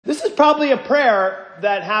probably a prayer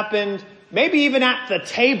that happened maybe even at the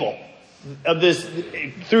table of this,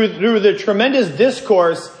 through the tremendous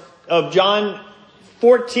discourse of John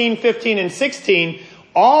 14, 15, and 16.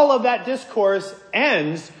 All of that discourse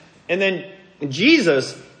ends, and then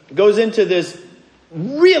Jesus goes into this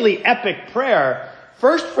really epic prayer,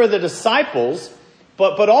 first for the disciples,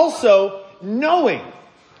 but also knowing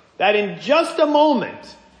that in just a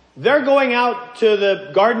moment, they're going out to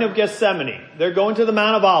the Garden of Gethsemane. They're going to the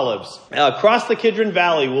Mount of Olives. Across the Kidron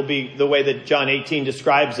Valley will be the way that John 18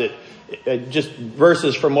 describes it, just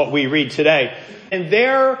verses from what we read today. And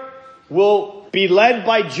there will be led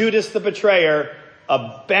by Judas the betrayer,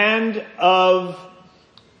 a band of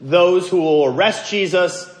those who will arrest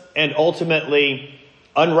Jesus and ultimately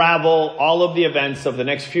unravel all of the events of the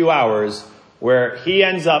next few hours, where he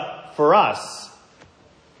ends up for us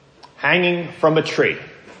hanging from a tree,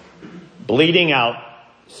 bleeding out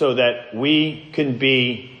so that we can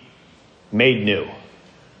be made new.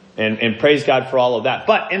 And praise God for all of that.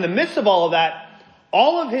 But in the midst of all of that,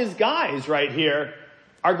 all of his guys right here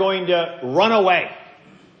are going to run away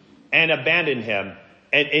and abandon him.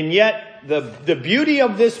 And yet the beauty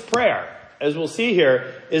of this prayer, as we'll see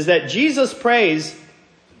here, is that Jesus prays,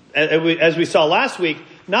 as we saw last week,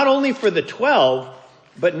 not only for the 12,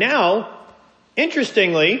 but now,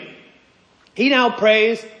 interestingly, he now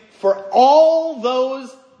prays for all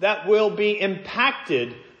those that will be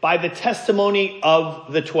impacted by the testimony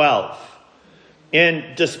of the 12.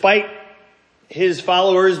 And despite his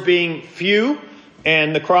followers being few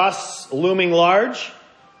and the cross looming large,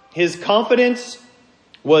 his confidence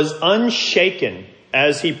was unshaken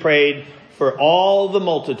as he prayed for all the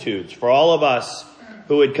multitudes, for all of us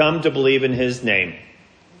who had come to believe in his name.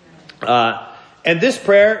 And this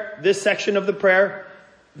prayer, this section of the prayer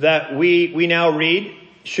that we now read,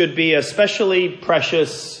 should be especially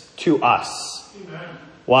precious to us. Amen.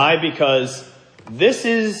 Why? Because this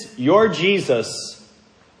is your Jesus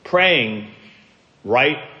praying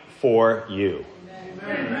right for you.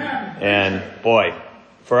 Amen. And boy,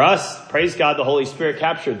 for us, praise God, the Holy Spirit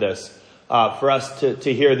captured this for us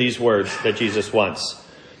to hear these words that Jesus wants.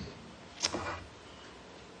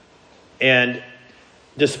 And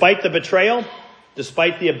despite the betrayal,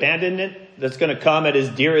 despite the abandonment that's going to come at his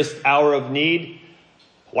dearest hour of need,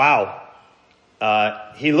 wow.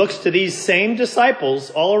 He looks to these same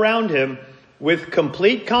disciples all around him with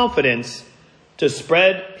complete confidence to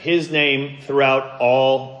spread his name throughout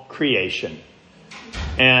all creation.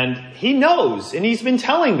 And he knows, and he's been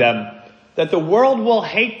telling them, that the world will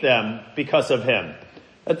hate them because of him.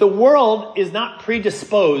 That the world is not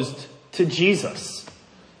predisposed to Jesus.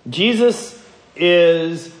 Jesus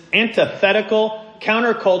is antithetical,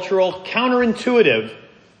 countercultural, counterintuitive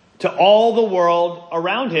to all the world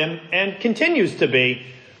around him, and continues to be.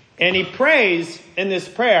 And he prays in this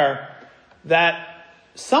prayer that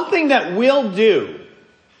something that we'll do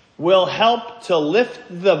will help to lift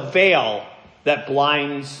the veil that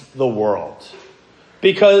blinds the world.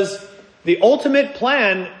 Because the ultimate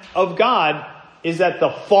plan of God is that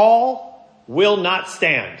the fall will not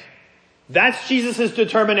stand. That's Jesus'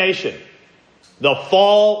 determination. The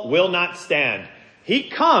fall will not stand. He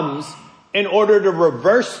comes in order to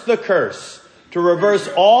reverse the curse, to reverse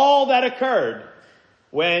all that occurred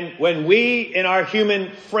when we, in our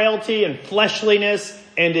human frailty and fleshliness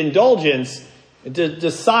and indulgence,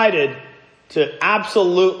 decided to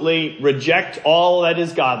absolutely reject all that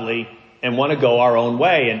is godly and want to go our own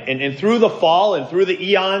way. And through the fall and through the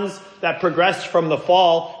eons that progressed from the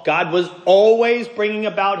fall, God was always bringing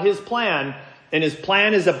about his plan. And his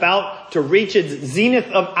plan is about to reach its zenith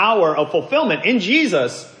of hour of fulfillment in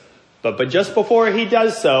Jesus. But just before he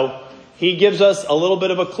does so, he gives us a little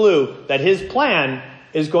bit of a clue that his plan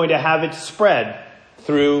is going to have its spread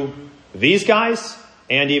through these guys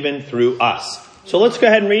and even through us. So let's go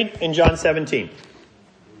ahead and read in John 17.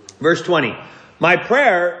 Verse 20. My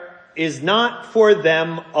prayer is not for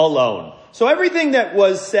them alone. So everything that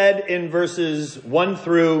was said in verses 1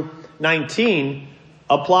 through 19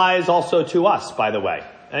 applies also to us, by the way.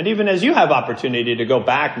 And even as you have opportunity to go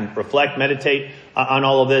back and reflect, meditate on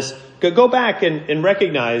all of this, go back and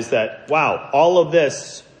recognize that, wow, all of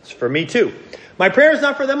this is for me too. My prayer is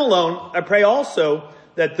not for them alone. I pray also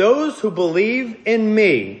that those who believe in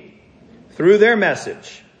me through their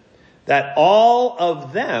message, that all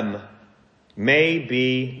of them may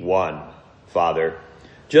be one, Father,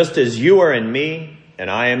 just as you are in me and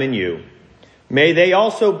I am in you. May they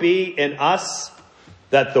also be in us,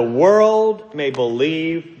 that the world may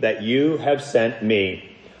believe that you have sent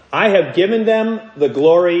me. I have given them the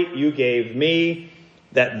glory you gave me,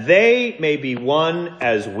 that they may be one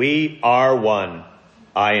as we are one.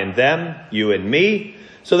 I and them, you and me,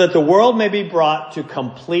 so that the world may be brought to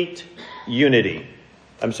complete unity.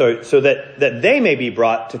 So that they may be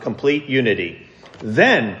brought to complete unity.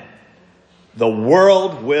 Then the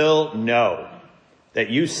world will know that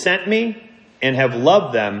you sent me and have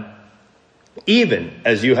loved them even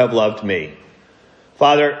as you have loved me.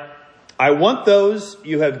 Father, I want those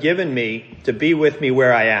you have given me to be with me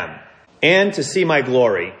where I am and to see my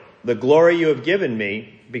glory, the glory you have given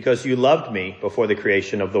me because you loved me before the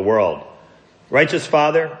creation of the world. Righteous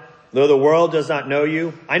Father, though the world does not know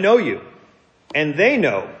you, I know you, and they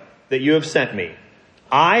know that you have sent me.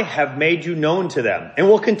 I have made you known to them and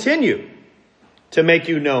will continue to make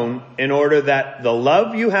you known in order that the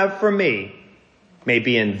love you have for me may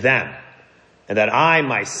be in them and that I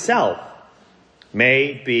myself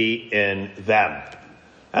may be in them.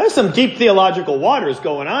 There's some deep theological waters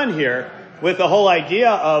going on here with the whole idea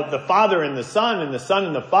of the Father and the Son and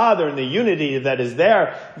the Father and the unity that is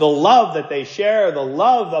there, the love that they share, the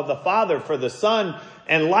love of the Father for the Son,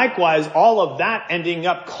 and likewise all of that ending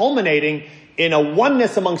up culminating in a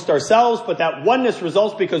oneness amongst ourselves, but that oneness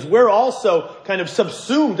results because we're also kind of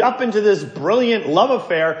subsumed up into this brilliant love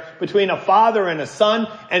affair between a father and a son,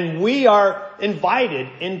 and we are invited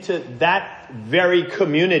into that very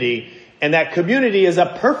community. And that community is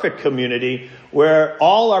a perfect community where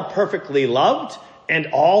all are perfectly loved and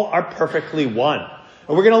all are perfectly one.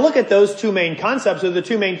 And we're going to look at those two main concepts, or the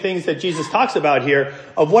two main things that Jesus talks about here,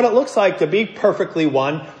 of what it looks like to be perfectly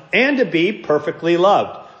one and to be perfectly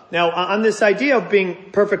loved. Now, on this idea of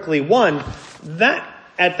being perfectly one, that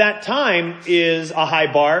at that time is a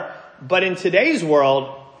high bar, but in today's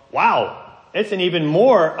world, wow, it's an even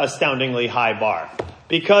more astoundingly high bar.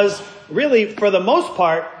 Because really, for the most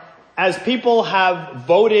part, as people have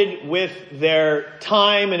voted with their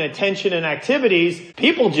time and attention and activities,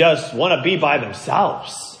 people just want to be by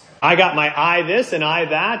themselves. I got my I this and I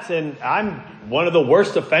that, and I'm one of the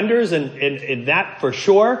worst offenders in that for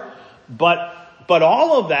sure. But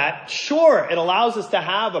all of that, sure, it allows us to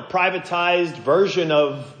have a privatized version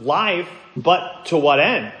of life, but to what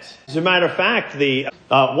end? As a matter of fact,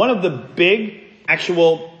 one of the big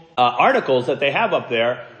actual articles that they have up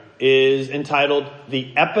there is entitled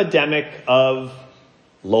 "The Epidemic of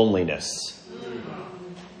Loneliness."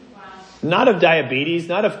 Not of diabetes,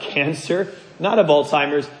 not of cancer, not of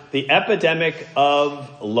Alzheimer's, the epidemic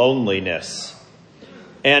of loneliness.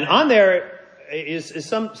 And on there is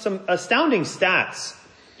some astounding stats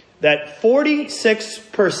that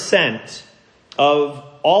 46% of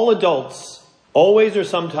all adults always or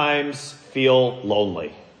sometimes feel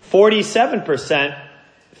lonely. 47%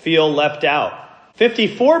 feel left out.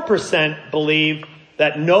 54% believe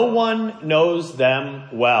that no one knows them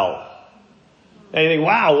well. And you think,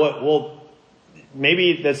 wow, well,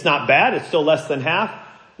 maybe that's not bad. It's still less than half.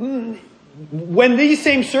 When these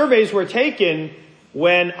same surveys were taken,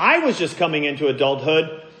 when I was just coming into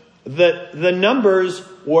adulthood, the numbers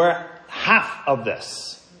were half of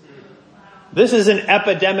this. This is an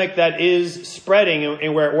epidemic that is spreading,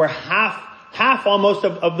 and where half almost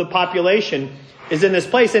of the population is in this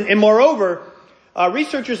place. And moreover,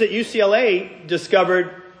 researchers at UCLA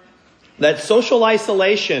discovered that social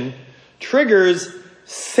isolation triggers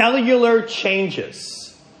cellular changes.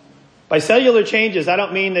 By cellular changes, I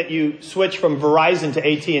don't mean that you switch from Verizon to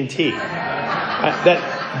AT&T.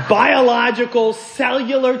 That biological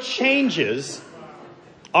cellular changes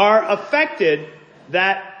are affected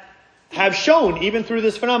that have shown, even through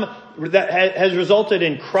this phenomenon, that has resulted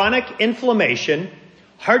in chronic inflammation,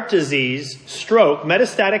 heart disease, stroke,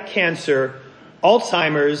 metastatic cancer,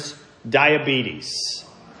 Alzheimer's, diabetes.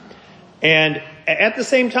 And at the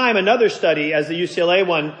same time, another study, as the UCLA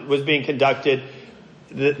one was being conducted,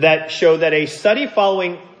 that showed that a study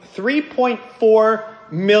following 3.4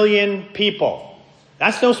 million people,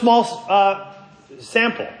 that's no small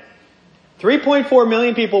sample. 3.4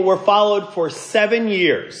 million people were followed for 7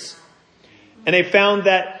 years. And they found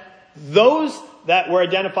that those that were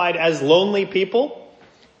identified as lonely people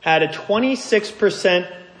had a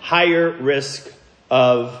 26% higher risk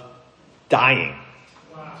of dying.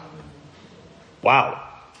 Wow.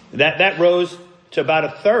 That rose to about a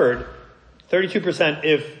third, 32%,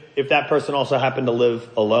 if that person also happened to live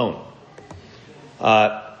alone.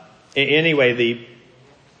 Anyway, the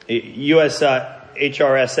U.S.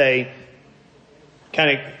 HRSA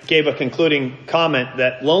kind of gave a concluding comment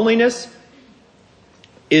that loneliness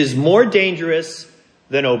is more dangerous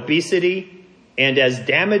than obesity and as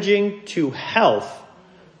damaging to health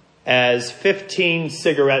as 15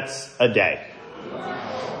 cigarettes a day.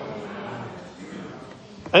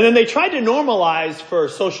 And then they tried to normalize for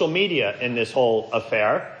social media in this whole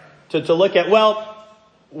affair to look at, well,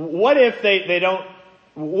 what if they don't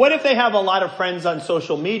what if they have a lot of friends on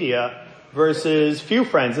social media versus few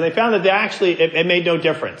friends? And they found that it made no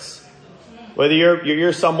difference. Whether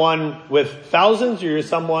you're someone with thousands or you're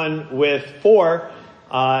someone with 4,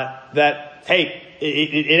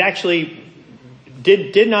 it actually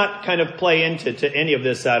did not kind of play into any of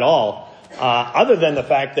this at all. Other than the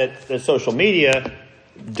fact that the social media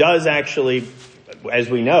does actually, as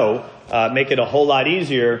we know, make it a whole lot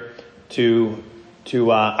easier to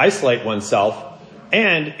isolate oneself.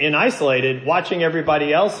 And in isolated, watching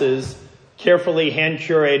everybody else's carefully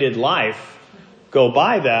hand-curated life go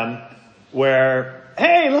by them, where,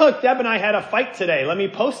 hey, look, Deb and I had a fight today. Let me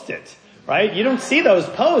post it, right? You don't see those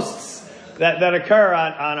posts that occur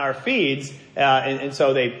on our feeds. And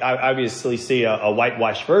so they obviously see a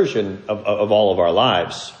whitewashed version of all of our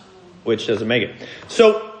lives, which doesn't make it.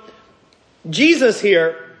 So Jesus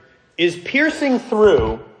here is piercing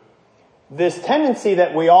through this tendency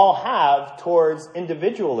that we all have towards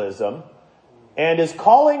individualism and is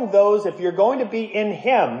calling those, if you're going to be in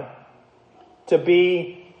Him, to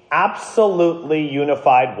be absolutely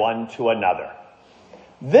unified one to another.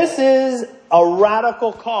 This is a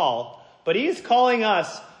radical call, but He's calling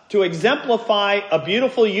us to exemplify a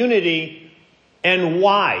beautiful unity. And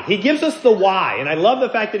why? He gives us the why. And I love the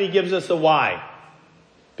fact that He gives us the why,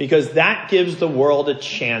 because that gives the world a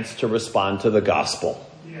chance to respond to the gospel.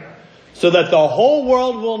 So that the whole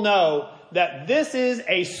world will know that this is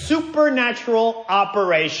a supernatural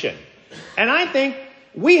operation. And I think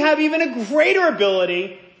we have even a greater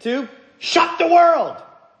ability to shock the world.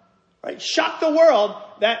 Right? Shock the world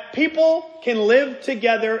that people can live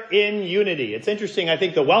together in unity. It's interesting, I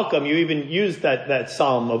think the welcome, you even used that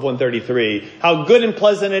Psalm of 133. How good and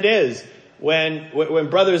pleasant it is when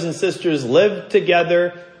brothers and sisters live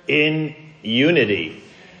together in unity.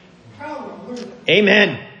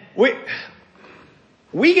 Amen.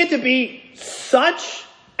 We get to be such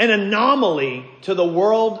an anomaly to the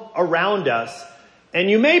world around us. And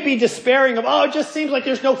you may be despairing of, it just seems like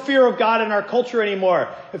there's no fear of God in our culture anymore.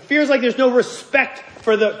 It feels like there's no respect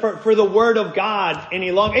for the Word of God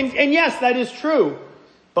any longer. And yes, that is true.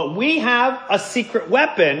 But we have a secret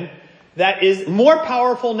weapon that is more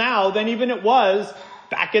powerful now than even it was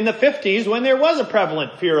back in the 50s when there was a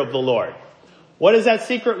prevalent fear of the Lord. What is that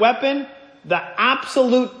secret weapon? The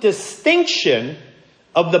absolute distinction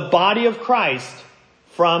of the body of Christ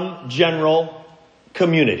from general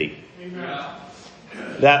community. Amen.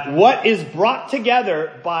 That what is brought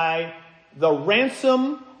together by the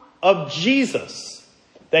ransom of Jesus,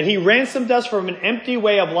 that He ransomed us from an empty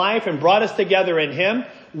way of life and brought us together in Him,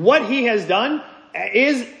 what He has done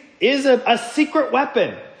is a secret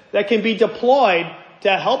weapon that can be deployed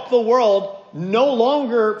to help the world no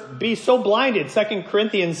longer be so blinded. 2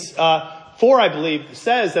 Corinthians 4, I believe,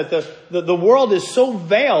 says that the world is so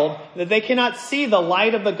veiled that they cannot see the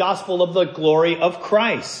light of the gospel of the glory of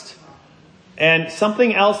Christ. And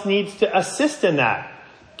something else needs to assist in that.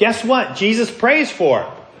 Guess what? Jesus prays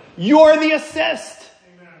for. You're the assist.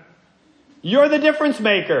 Amen. You're the difference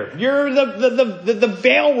maker. You're the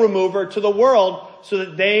veil remover to the world so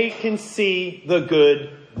that they can see the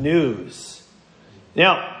good news.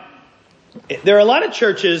 Now, there are a lot of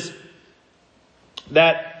churches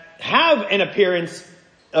that have an appearance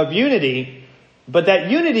of unity, but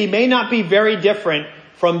that unity may not be very different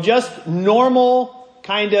from just normal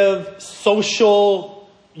kind of social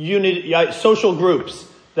unity, social groups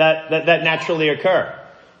that naturally occur.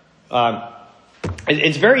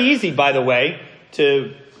 It's very easy, by the way,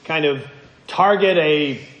 to kind of target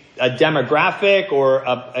a demographic or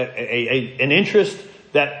an interest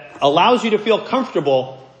that allows you to feel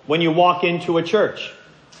comfortable when you walk into a church.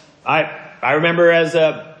 I remember as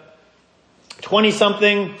a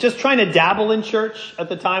 20-something, just trying to dabble in church at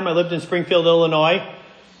the time. I lived in Springfield, Illinois,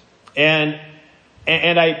 and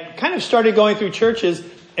I kind of started going through churches,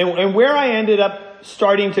 and where I ended up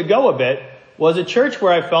starting to go a bit was a church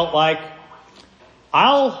where I felt like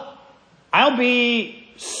I'll be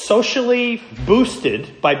socially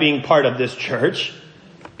boosted by being part of this church,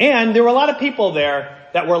 and there were a lot of people there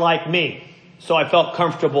that were like me, so I felt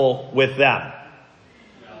comfortable with them.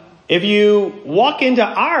 If you walk into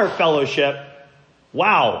our fellowship,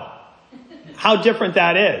 wow, how different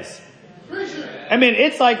that is. I mean,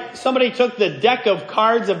 it's like somebody took the deck of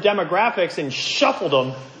cards of demographics and shuffled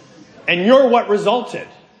them, and you're what resulted.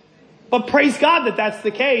 But praise God that that's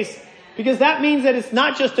the case, because that means that it's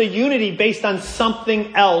not just a unity based on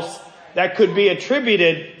something else that could be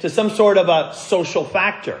attributed to some sort of a social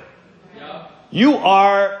factor. Yeah. You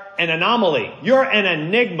are an anomaly. You're an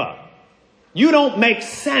enigma. You don't make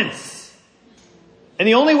sense. And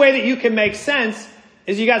the only way that you can make sense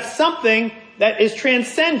is you got something that is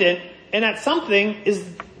transcendent And that something is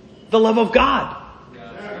the love of God.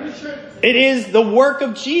 It is the work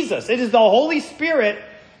of Jesus. It is the Holy Spirit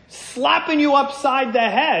slapping you upside the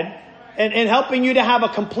head and helping you to have a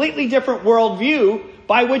completely different worldview,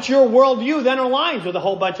 by which your worldview then aligns with a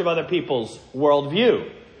whole bunch of other people's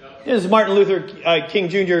worldview. This is Martin Luther King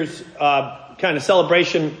Jr.'s kind of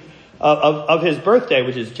celebration of his birthday,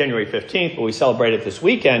 which is January 15th, but we celebrate it this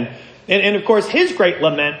weekend. And of course, his great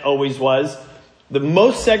lament always was, the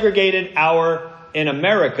most segregated hour in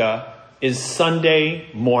America is Sunday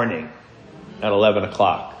morning at 11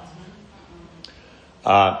 o'clock.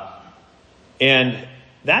 And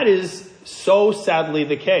that is so sadly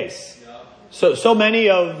the case. So many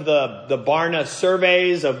of the Barna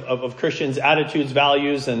surveys of Christians' attitudes,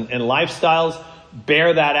 values, and lifestyles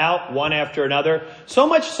bear that out one after another. So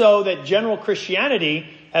much so that general Christianity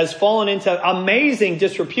has fallen into amazing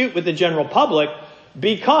disrepute with the general public,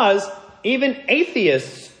 because even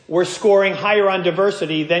atheists were scoring higher on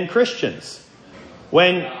diversity than Christians.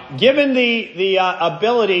 When given the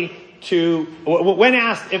ability to, when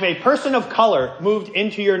asked if a person of color moved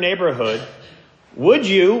into your neighborhood, would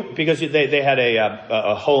you, because they had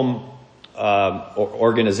a home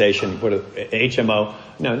organization, HMO,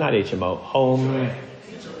 no, not HMO, home,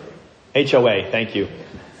 HOA, thank you.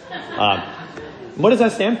 What does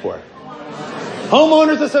that stand for?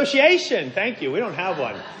 Homeowners Association, thank you. We don't have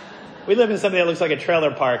one. We live in something that looks like a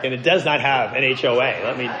trailer park, and it does not have an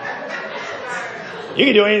HOA. You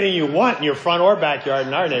can do anything you want in your front or backyard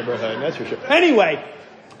in our neighborhood, that's for sure. Anyway,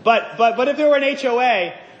 but if there were an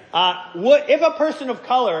HOA, if a person of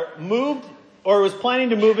color moved or was planning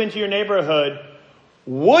to move into your neighborhood,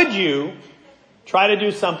 would you try to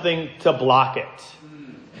do something to block it?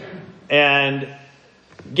 And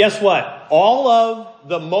guess what? All of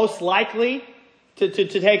the most likely to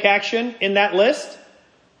take action in that list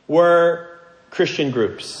were Christian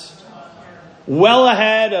groups. Well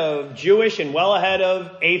ahead of Jewish and well ahead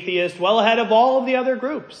of atheist, well ahead of all of the other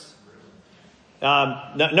groups.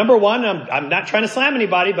 Number one, I'm not trying to slam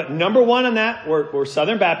anybody, but number one on that were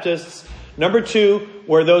Southern Baptists. Number two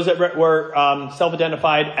were those that were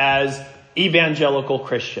self-identified as evangelical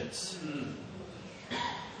Christians.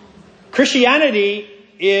 Christianity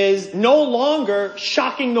is no longer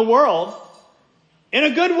shocking the world in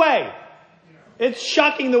a good way. It's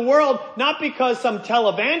shocking the world not because some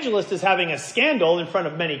televangelist is having a scandal in front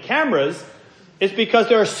of many cameras. It's because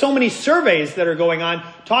there are so many surveys that are going on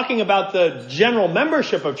talking about the general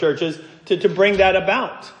membership of churches to bring that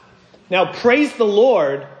about. Now, praise the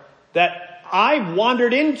Lord that I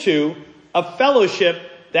wandered into a fellowship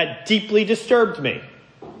that deeply disturbed me.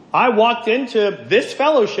 I walked into this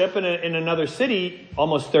fellowship in another city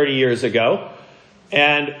almost 30 years ago.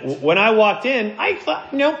 And when I walked in, I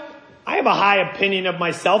thought, I have a high opinion of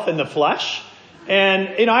myself in the flesh.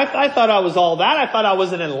 And, I thought I was all that. I thought I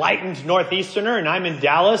was an enlightened Northeasterner, and I'm in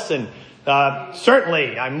Dallas. And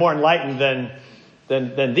certainly I'm more enlightened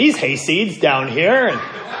than these hayseeds down here. And,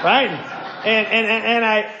 right?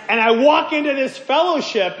 And I walk into this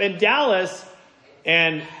fellowship in Dallas,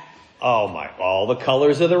 and all the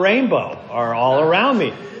colors of the rainbow are all around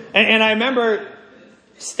me. And I remember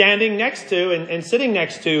standing next to and sitting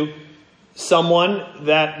next to someone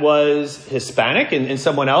that was Hispanic and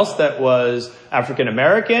someone else that was African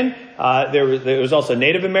American. There was also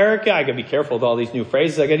Native American. I got to be careful with all these new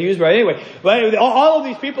phrases I got to use, but anyway. But all of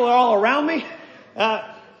these people are all around me.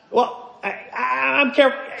 I'm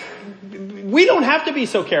careful. We don't have to be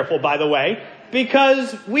so careful, by the way,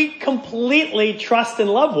 because we completely trust and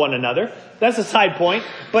love one another. That's a side point.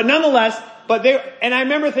 But nonetheless, and I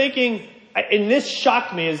remember thinking, and this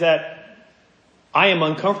shocked me, is that I am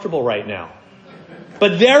uncomfortable right now.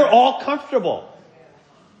 But they're all comfortable.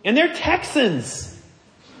 And they're Texans.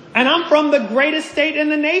 And I'm from the greatest state in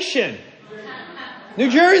the nation.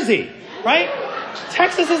 New Jersey, right?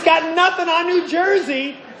 Texas has got nothing on New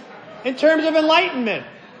Jersey in terms of enlightenment.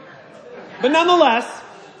 But nonetheless,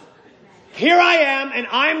 here I am, and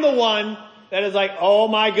I'm the one that is like, oh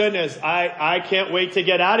my goodness, I can't wait to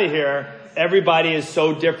get out of here. Everybody is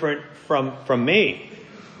so different from me.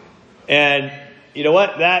 And you know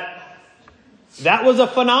what? That was a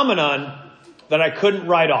phenomenon that I couldn't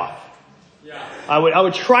write off. Yeah. I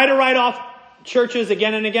would try to write off churches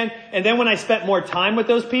again and again. And then when I spent more time with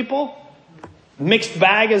those people, mixed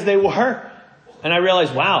bag as they were, and I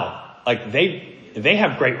realized, wow, like they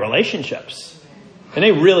have great relationships. And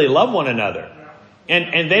they really love one another.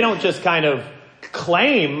 And they don't just kind of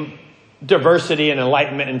claim diversity and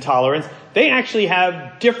enlightenment and tolerance. They actually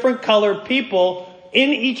have different colored people in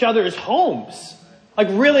each other's homes. Like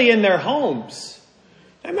really in their homes.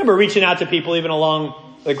 I remember reaching out to people even along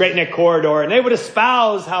the Great Neck Corridor, and they would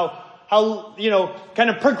espouse how kind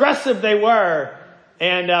of progressive they were.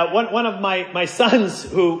 And one of my sons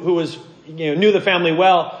who was knew the family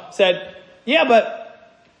well said, "Yeah,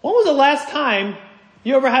 but when was the last time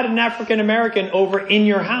you ever had an African American over in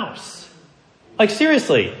your house? Like,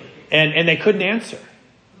 seriously?" And they couldn't answer.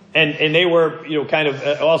 And they were, kind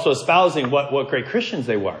of also espousing what great Christians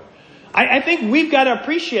they were. I think we've got to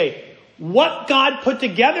appreciate what God put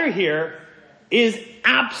together here is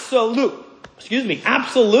absolutely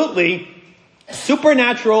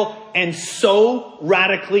supernatural and so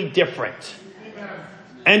radically different.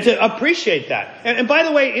 And to appreciate that. And by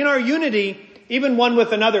the way, in our unity, even one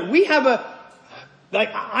with another, we have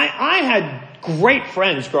I had great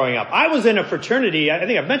friends growing up. I was in a fraternity. I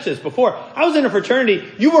think I've mentioned this before. I was in a fraternity.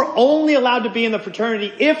 You were only allowed to be in the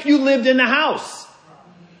fraternity if you lived in the house.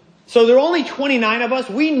 So there were only 29 of us.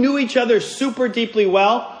 We knew each other super deeply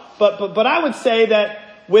well. But I would say that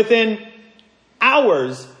within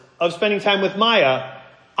hours of spending time with Maya,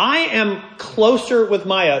 I am closer with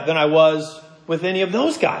Maya than I was with any of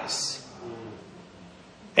those guys.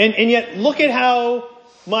 And yet look at how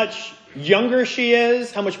much younger she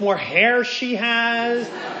is, how much more hair she has,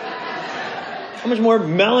 how much more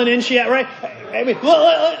melanin she has, right? I mean,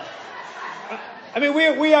 look. I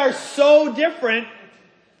mean, we are so different,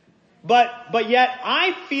 but yet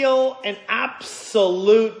I feel an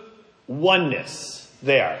absolute oneness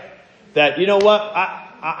there. That, you know what,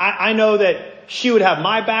 I know that she would have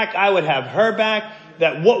my back, I would have her back,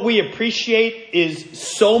 that what we appreciate is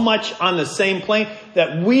so much on the same plane,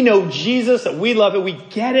 that we know Jesus, that we love it, we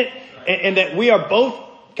get it, and that we are both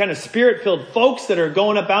kind of spirit-filled folks that are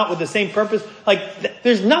going about with the same purpose. Like,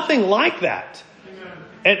 there's nothing like that.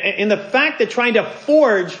 And the fact that trying to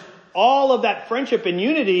forge all of that friendship and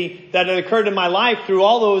unity that had occurred in my life through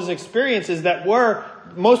all those experiences that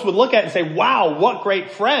most would look at and say, wow, what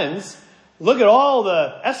great friends. Look at all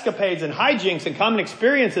the escapades and hijinks and common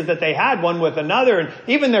experiences that they had one with another, and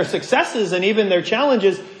even their successes and even their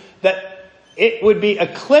challenges, that it would be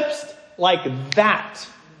eclipsed like that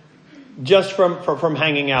just from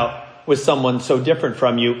hanging out with someone so different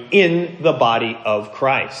from you in the body of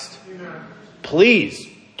Christ. Amen. Please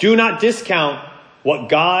do not discount what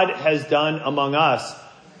God has done among us.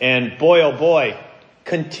 And boy, oh boy,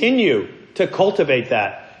 continue to cultivate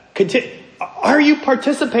that. Are you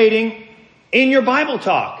participating in your Bible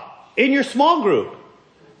talk, in your small group?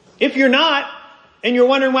 If you're not, and you're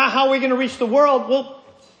wondering, well, how are we going to reach the world? Well,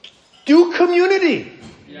 do community.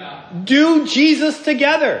 Yeah. Do Jesus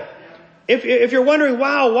together. If you're wondering,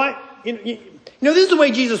 wow, what? This is the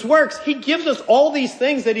way Jesus works. He gives us all these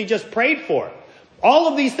things that he just prayed for. All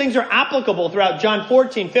of these things are applicable throughout John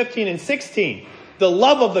 14, 15, and 16. The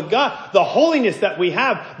love of the God, the holiness that we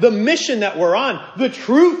have, the mission that we're on, the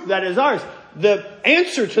truth that is ours, the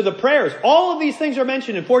answer to the prayers. All of these things are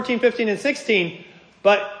mentioned in 14, 15, and 16.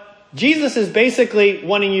 But Jesus is basically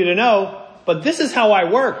wanting you to know, but this is how I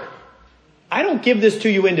work. I don't give this to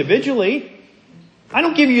you individually. I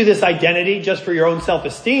don't give you this identity just for your own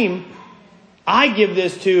self-esteem. I give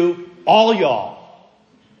this to all y'all.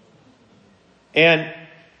 And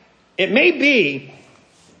it may be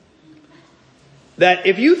that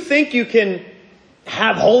if you think you can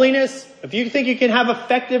have holiness, if you think you can have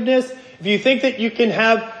effectiveness, if you think that you can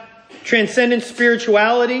have transcendent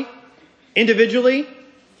spirituality individually,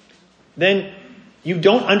 then you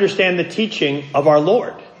don't understand the teaching of our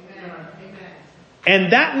Lord. Amen.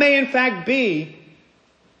 And that may in fact be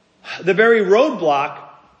the very roadblock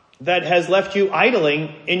that has left you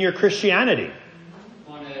idling in your Christianity.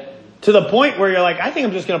 To the point where you're like, I think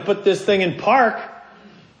I'm just going to put this thing in park,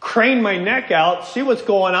 crane my neck out, see what's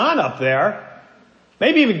going on up there.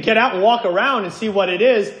 Maybe even get out and walk around and see what it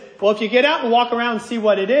is. Well, if you get out and walk around and see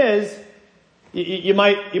what it is, you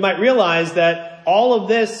might realize that all of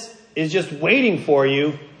this is just waiting for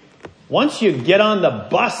you once you get on the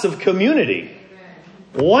bus of community.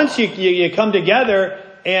 Once you come together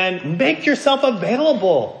and make yourself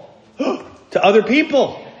available to other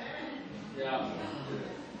people.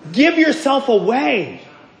 Give yourself away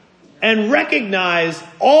and recognize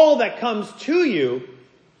all that comes to you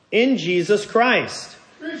in Jesus Christ.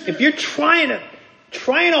 If you're trying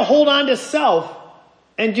to hold on to self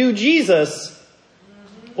and do Jesus,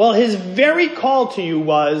 well, his very call to you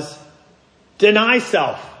was deny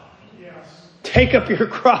self. Yes. Take up your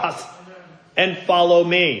cross and follow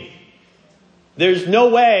me. There's no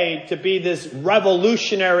way to be this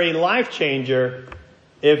revolutionary life changer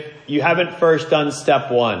if you haven't first done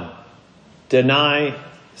step one. Deny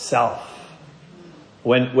self.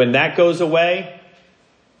 When that goes away,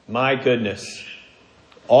 my goodness,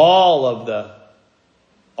 all of the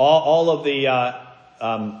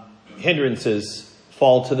hindrances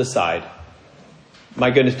fall to the side. My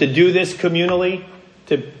goodness, to do this communally,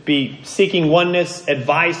 to be seeking oneness,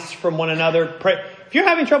 advice from one another. Pray. If you're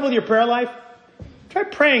having trouble with your prayer life, try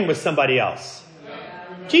praying with somebody else.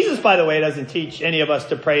 Jesus, by the way, doesn't teach any of us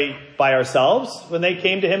to pray by ourselves. When they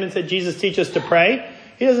came to him and said, Jesus, teach us to pray,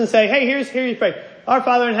 he doesn't say, hey, here you pray. Our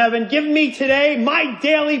Father in heaven, give me today my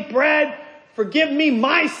daily bread. Forgive me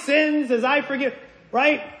my sins as I forgive.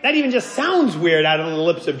 Right? That even just sounds weird out of the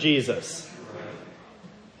lips of Jesus.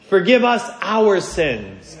 Forgive us our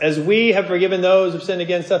sins as we have forgiven those who've sinned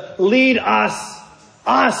against us. Lead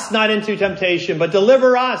us not into temptation, but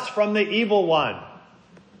deliver us from the evil one.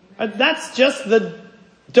 That's just the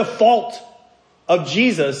default of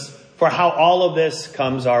Jesus for how all of this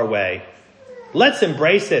comes our way. Let's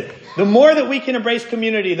embrace it. The more that we can embrace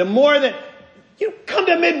community, the more that you come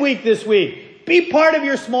to midweek this week. Be part of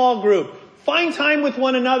your small group. Find time with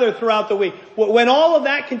one another throughout the week. When all of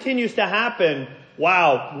that continues to happen,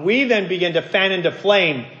 wow, we then begin to fan into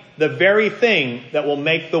flame the very thing that will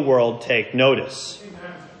make the world take notice.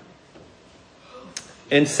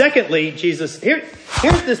 And secondly, Jesus,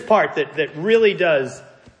 here's this part that really does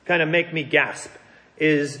kind of make me gasp,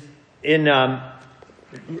 is in,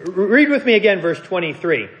 read with me again, verse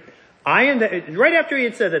 23. Right after he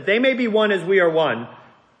had said that they may be one as we are one,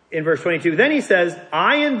 in verse 22, then he says,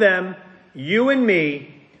 I and them, you and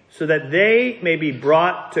me, so that they may be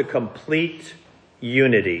brought to complete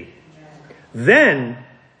unity. Then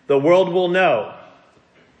the world will know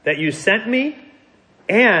that you sent me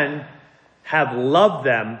and have loved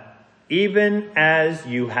them even as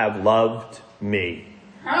you have loved me.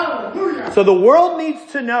 Hallelujah. So the world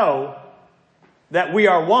needs to know that we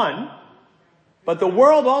are one, but the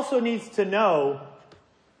world also needs to know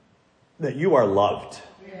that you are loved.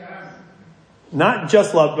 Yeah. Not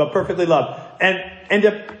just loved, but perfectly loved. And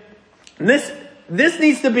this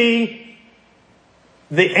needs to be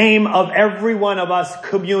the aim of every one of us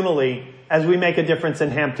communally as we make a difference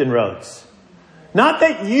in Hampton Roads. Not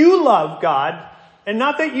that you love God, and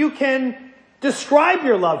not that you can describe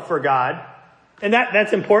your love for God, and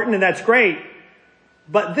that's important and that's great,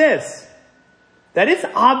 but that it's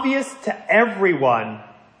obvious to everyone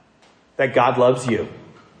that God loves you.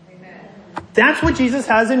 Amen. That's what Jesus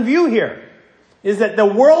has in view here, is that the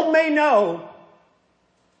world may know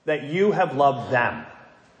that you have loved them.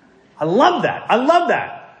 I love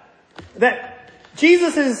that. That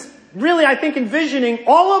Jesus is really, I think, envisioning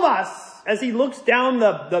all of us as he looks down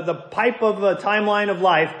the pipe of the timeline of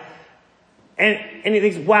life, and he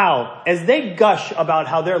thinks, wow, as they gush about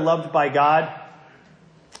how they're loved by God,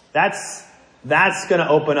 that's going to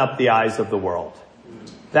open up the eyes of the world.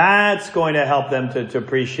 That's going to help them to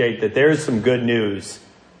appreciate that there's some good news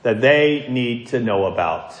that they need to know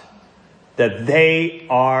about. That they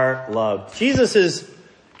are loved. Jesus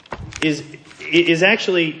is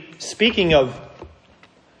actually speaking of,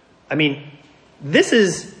 I mean, this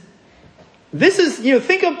is,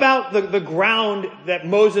 think about the ground that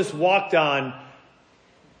Moses walked on,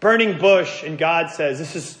 burning bush, and God says,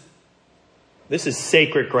 this is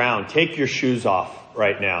sacred ground. Take your shoes off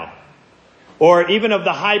right now. Or even of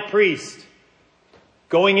the high priest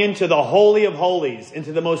going into the Holy of Holies,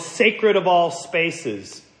 into the most sacred of all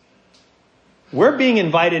spaces. We're being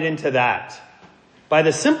invited into that by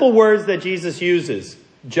the simple words that Jesus uses,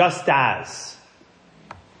 just as.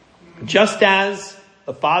 Just as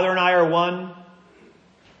the Father and I are one,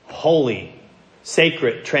 holy,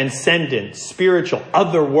 sacred, transcendent, spiritual,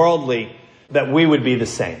 otherworldly, that we would be the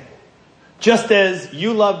same. Just as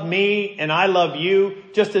you love me and I love you,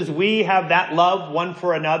 just as we have that love one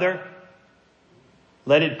for another,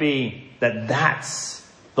 let it be that that's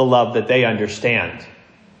the love that they understand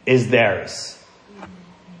is theirs.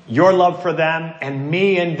 Your love for them and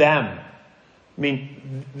me and them. I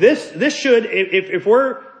mean, this should, if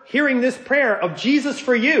we're hearing this prayer of Jesus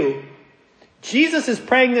for you, Jesus is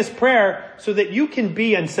praying this prayer so that you can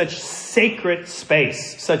be in such sacred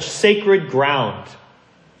space, such sacred ground.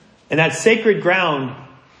 And that sacred ground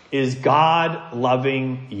is God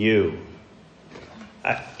loving you.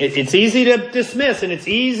 It's easy to dismiss, and it's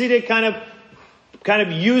easy to kind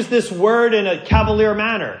of use this word in a cavalier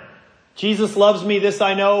manner. Jesus loves me, this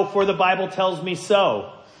I know, for the Bible tells me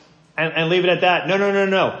so. And leave it at that.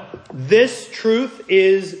 No. This truth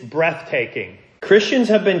is breathtaking. Christians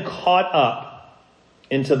have been caught up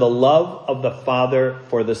into the love of the Father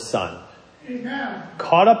for the Son. Amen.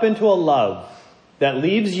 Caught up into a love that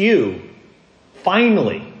leaves you,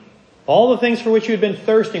 finally, all the things for which you had been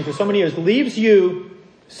thirsting for so many years, leaves you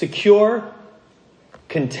secure,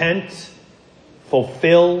 content,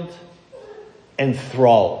 fulfilled,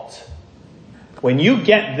 enthralled. When you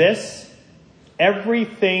get this,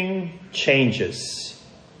 everything changes.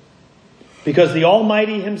 Because the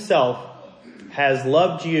Almighty himself has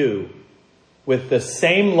loved you with the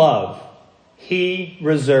same love he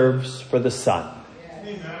reserves for the Son.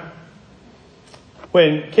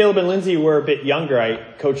 When Caleb and Lindsay were a bit younger, I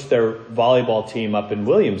coached their volleyball team up in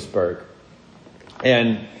Williamsburg.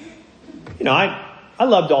 And, I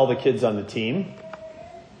loved all the kids on the team.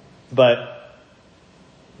 But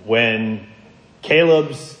when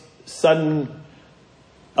Caleb's sudden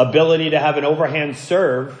ability to have an overhand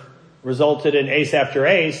serve resulted in ace after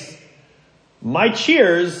ace, my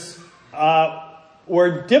cheers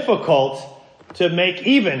were difficult to make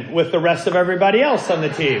even with the rest of everybody else on the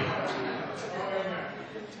team.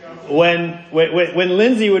 When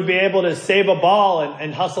Lindsay would be able to save a ball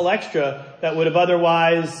and hustle extra that would have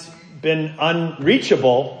otherwise been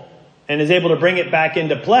unreachable and is able to bring it back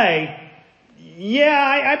into play,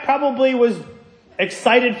 I probably was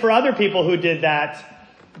excited for other people who did that.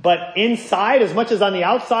 But inside, as much as on the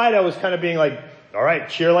outside, I was kind of being like, all right,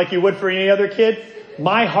 cheer like you would for any other kid.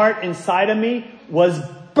 My heart inside of me was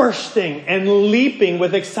bursting and leaping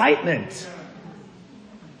with excitement.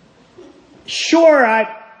 Sure,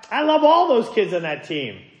 I love all those kids on that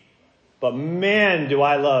team. But man, do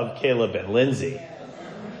I love Caleb and Lindsay.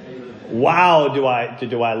 Wow, do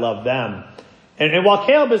I love them. And while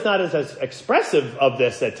Caleb is not as expressive of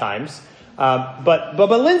this at times, but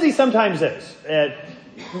Lindsay sometimes is.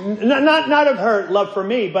 Not of her love for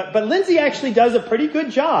me, but Lindsay actually does a pretty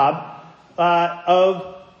good job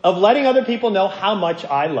of letting other people know how much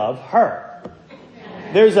I love her.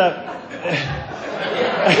 There's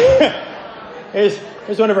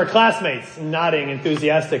one of her classmates nodding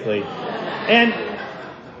enthusiastically. And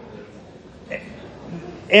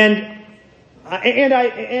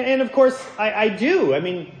of course I do. I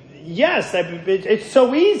mean, yes, it's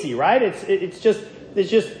so easy, right? It's just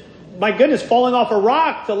my goodness, falling off a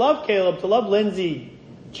rock to love Caleb, to love Lindsay,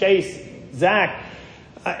 Chase, Zach.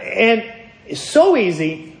 And it's so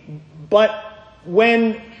easy, but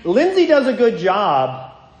when Lindsay does a good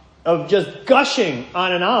job of just gushing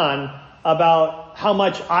on and on about how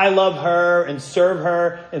much I love her and serve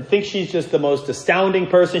her and think she's just the most astounding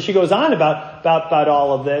person. She goes on about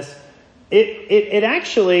all of this. It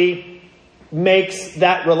actually makes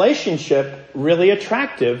that relationship really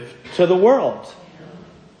attractive to the world.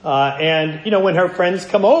 And when her friends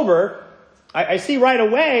come over, I see right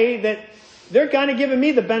away that they're kind of giving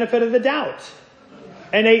me the benefit of the doubt.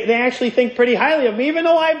 And they actually think pretty highly of me, even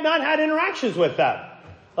though I've not had interactions with them.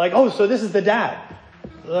 Like, oh, so this is the dad.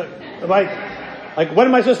 Like, what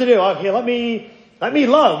am I supposed to do? Okay, let me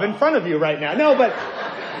love in front of you right now. No, but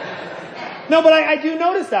I do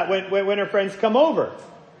notice that when her friends come over.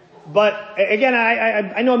 But again,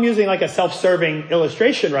 I know I'm using like a self-serving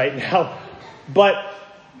illustration right now, but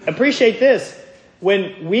appreciate this.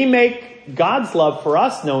 When we make God's love for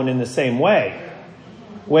us known in the same way,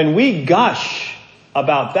 when we gush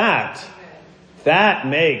about that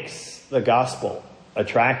makes the gospel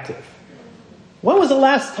attractive. When was the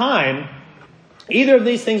last time either of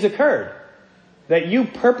these things occurred? That you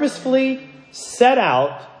purposefully set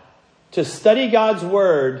out to study God's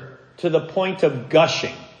word to the point of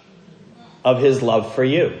gushing of his love for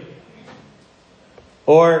you.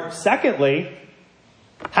 Or secondly,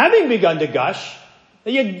 having begun to gush,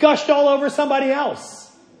 that you gushed all over somebody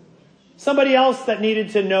else. Somebody else that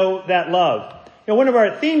needed to know that love. One of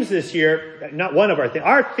our themes this year,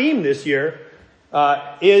 our theme this year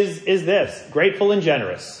is this: grateful and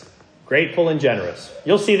generous. Grateful and generous.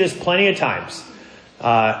 You'll see this plenty of times.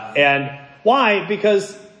 And why?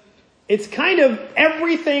 Because it's kind of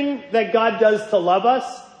everything that God does to love us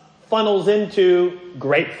funnels into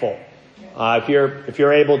grateful. If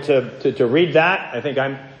you're able to read that,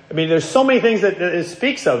 there's so many things that it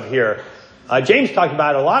speaks of here. James talked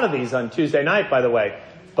about a lot of these on Tuesday night, by the way.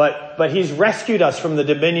 But he's rescued us from the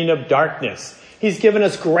dominion of darkness. He's given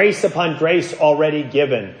us grace upon grace already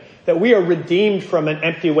given. That we are redeemed from an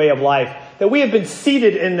empty way of life. That we have been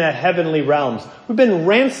seated in the heavenly realms. We've been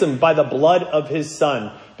ransomed by the blood of his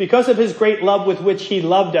Son. Because of his great love with which he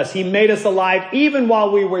loved us, he made us alive even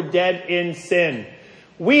while we were dead in sin.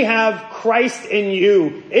 We have Christ in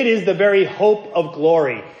you. It is the very hope of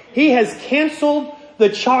glory. He has canceled the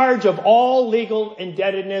charge of all legal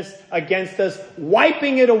indebtedness against us,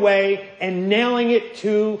 wiping it away and nailing it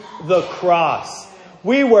to the cross.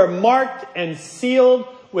 We were marked and sealed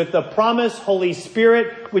with the promised Holy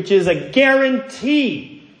Spirit, which is a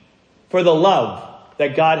guarantee for the love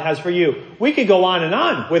that God has for you. We could go on and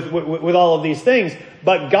on with all of these things,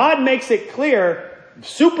 but God makes it clear,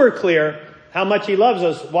 super clear, how much he loves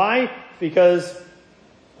us. Why? Because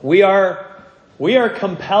we are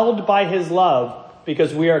compelled by his love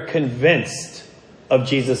because we are convinced of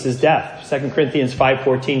Jesus' death. 2 Corinthians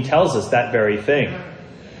 5:14 tells us that very thing.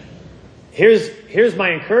 Here's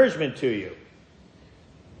my encouragement to you.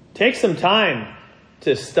 Take some time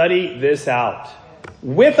to study this out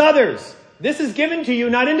with others. This is given to you,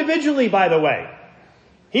 not individually, by the way.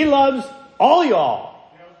 He loves all y'all.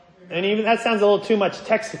 And even that sounds a little too much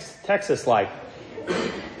Texas-like.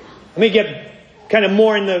 Let me get kind of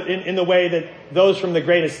more in the way that those from the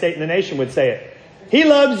greatest state in the nation would say it. He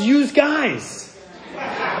loves yous guys.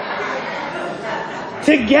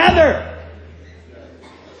 Together.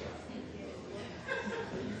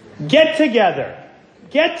 Get together.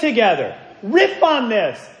 Get together. Riff on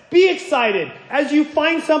this. Be excited. As you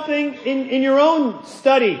find something in your own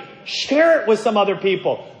study, share it with some other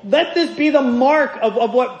people. Let this be the mark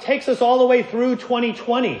of what takes us all the way through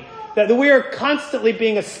 2020. That we are constantly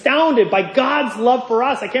being astounded by God's love for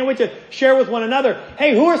us. I can't wait to share with one another.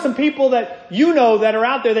 Hey, who are some people that you know that are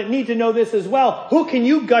out there that need to know this as well? Who can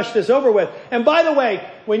you gush this over with? And by the way,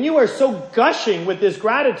 when you are so gushing with this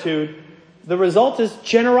gratitude, the result is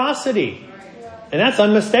generosity. And that's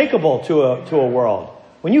unmistakable to a world.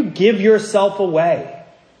 When you give yourself away,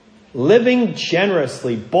 living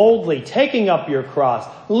generously, boldly, taking up your cross,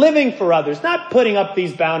 living for others, not putting up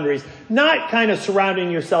these boundaries, not kind of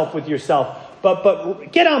surrounding yourself with yourself,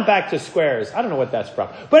 but get on back to squares. I don't know what that's from.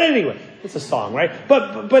 But anyway, it's a song, right?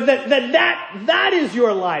 But that is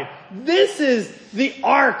your life. This is the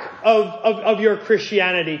arc of your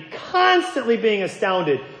Christianity, constantly being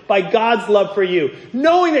astounded by God's love for you,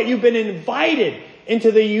 knowing that you've been invited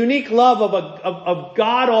into the unique love of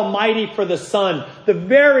God Almighty for the Son, the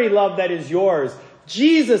very love that is yours.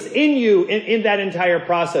 Jesus in you in that entire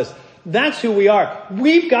process. That's who we are.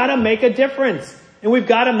 We've got to make a difference. And we've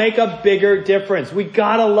got to make a bigger difference. We've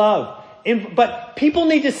got to love. But people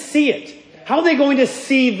need to see it. How are they going to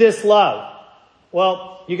see this love?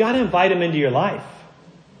 Well, you got to invite them into your life.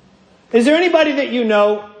 Is there anybody that you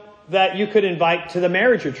know that you could invite to the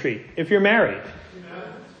marriage retreat if you're married?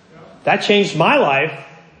 That changed my life.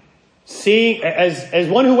 Seeing, as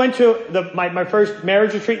one who went to my first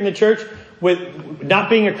marriage retreat in the church with not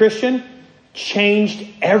being a Christian, changed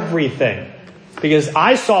everything. Because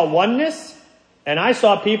I saw oneness and I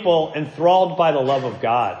saw people enthralled by the love of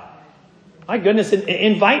God. My goodness,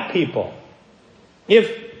 invite people.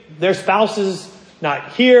 If their spouse is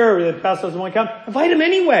not here or the spouse doesn't want to come, invite them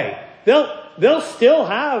anyway. They'll still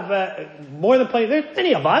have more than plenty. There's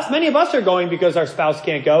many of us are going because our spouse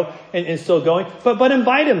can't go and still going. But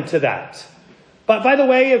invite them to that. But by the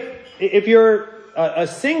way, if you're a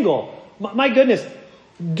single, my goodness,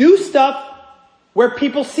 do stuff where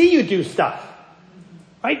people see you do stuff.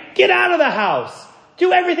 Right? Get out of the house.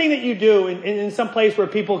 Do everything that you do in some place where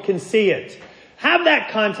people can see it. Have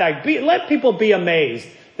that contact. Let people be amazed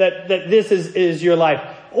that this is your life.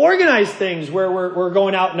 Organize things where we're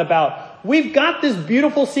going out and about. We've got this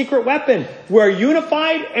beautiful secret weapon. We're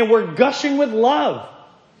unified and we're gushing with love.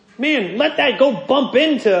 Man, let that go bump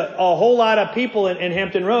into a whole lot of people in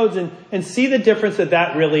Hampton Roads and see the difference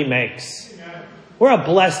that really makes. We're a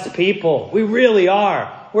blessed people. We really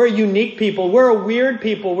are. We're a unique people. We're a weird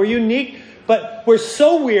people. We're unique, but we're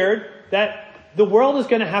so weird that the world is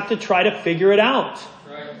going to have to try to figure it out.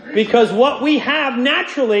 Because what we have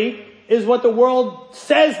naturally is what the world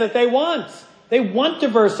says that they want. They want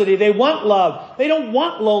diversity. They want love. They don't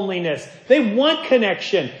want loneliness. They want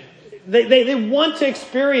connection. They want to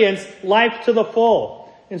experience life to the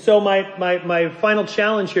full. And so my final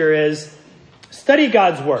challenge here is study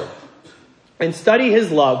God's Word and study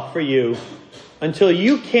His love for you until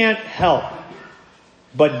you can't help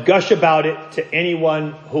but gush about it to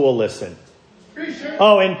anyone who will listen.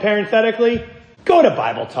 Oh, and parenthetically, go to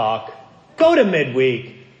Bible Talk. Go to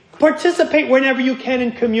midweek. Participate whenever you can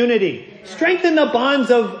in community. Strengthen the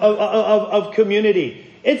bonds of community.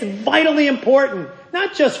 It's vitally important,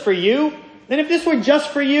 not just for you. And if this were just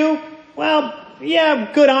for you, well,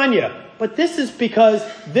 yeah, good on you. But this is because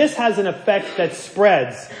this has an effect that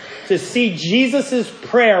spreads to see Jesus'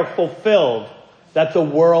 prayer fulfilled that the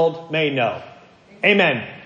world may know. Amen.